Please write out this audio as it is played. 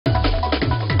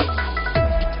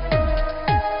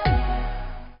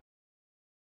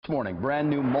morning, brand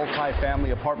new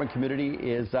multifamily apartment community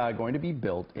is going to be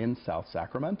built in South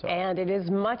Sacramento. And it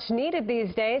is much needed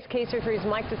these days. KCRA3's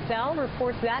Mike DeSalle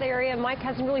reports that area. Mike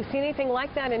hasn't really seen anything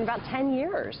like that in about 10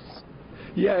 years.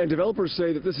 Yeah, and developers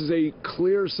say that this is a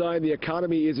clear sign the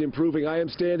economy is improving. I am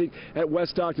standing at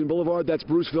West Stockton Boulevard. That's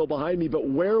Bruceville behind me. But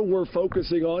where we're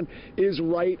focusing on is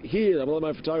right here. I'm going to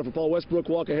let my photographer, Paul Westbrook,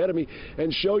 walk ahead of me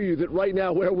and show you that right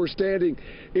now where we're standing,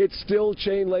 it's still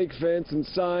chain link fence and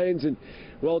signs and,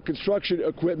 well, construction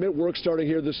equipment work starting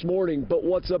here this morning. But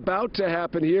what's about to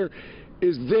happen here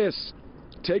is this.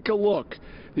 Take a look.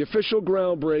 The official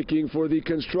groundbreaking for the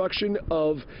construction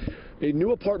of a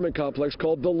new apartment complex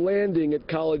called The Landing at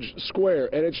College Square,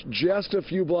 and it's just a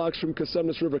few blocks from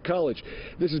Cosumnes River College.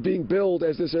 This is being billed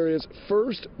as this area's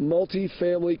first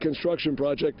multi-family construction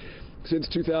project since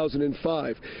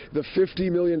 2005. The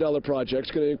 $50 million project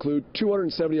is going to include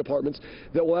 270 apartments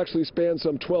that will actually span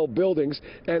some 12 buildings,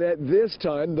 and at this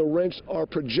time the rents are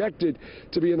projected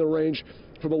to be in the range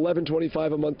from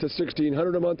 $1,125 a month to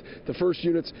 $1,600 a month. The first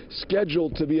unit's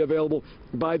scheduled to be available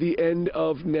by the end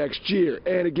of next year.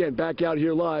 And again, back out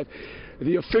here live,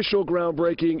 the official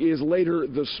groundbreaking is later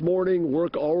this morning.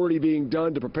 Work already being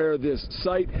done to prepare this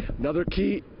site. Another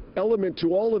key element to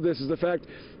all of this is the fact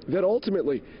that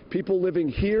ultimately people living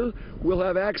here will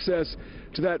have access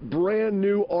to that brand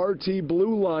new RT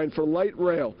blue line for light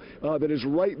rail that is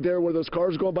right there where those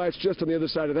cars go by. It's just on the other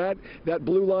side of that. That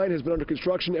blue line has been under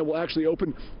construction and will actually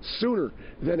open sooner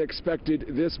than expected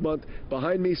this month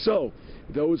behind me. So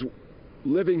those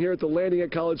living here at the Landing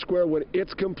at College Square, when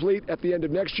it's complete at the end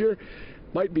of next year,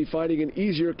 might be finding an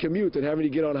easier commute than having to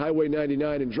get on Highway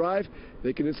 99 and drive.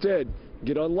 They can instead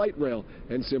get on light rail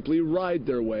and simply ride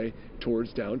their way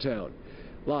towards downtown.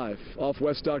 Live off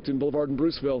West Stockton Boulevard in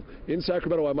Bruceville, in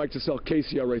Sacramento, I'm Mike DeSalle,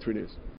 KCRA 3 News.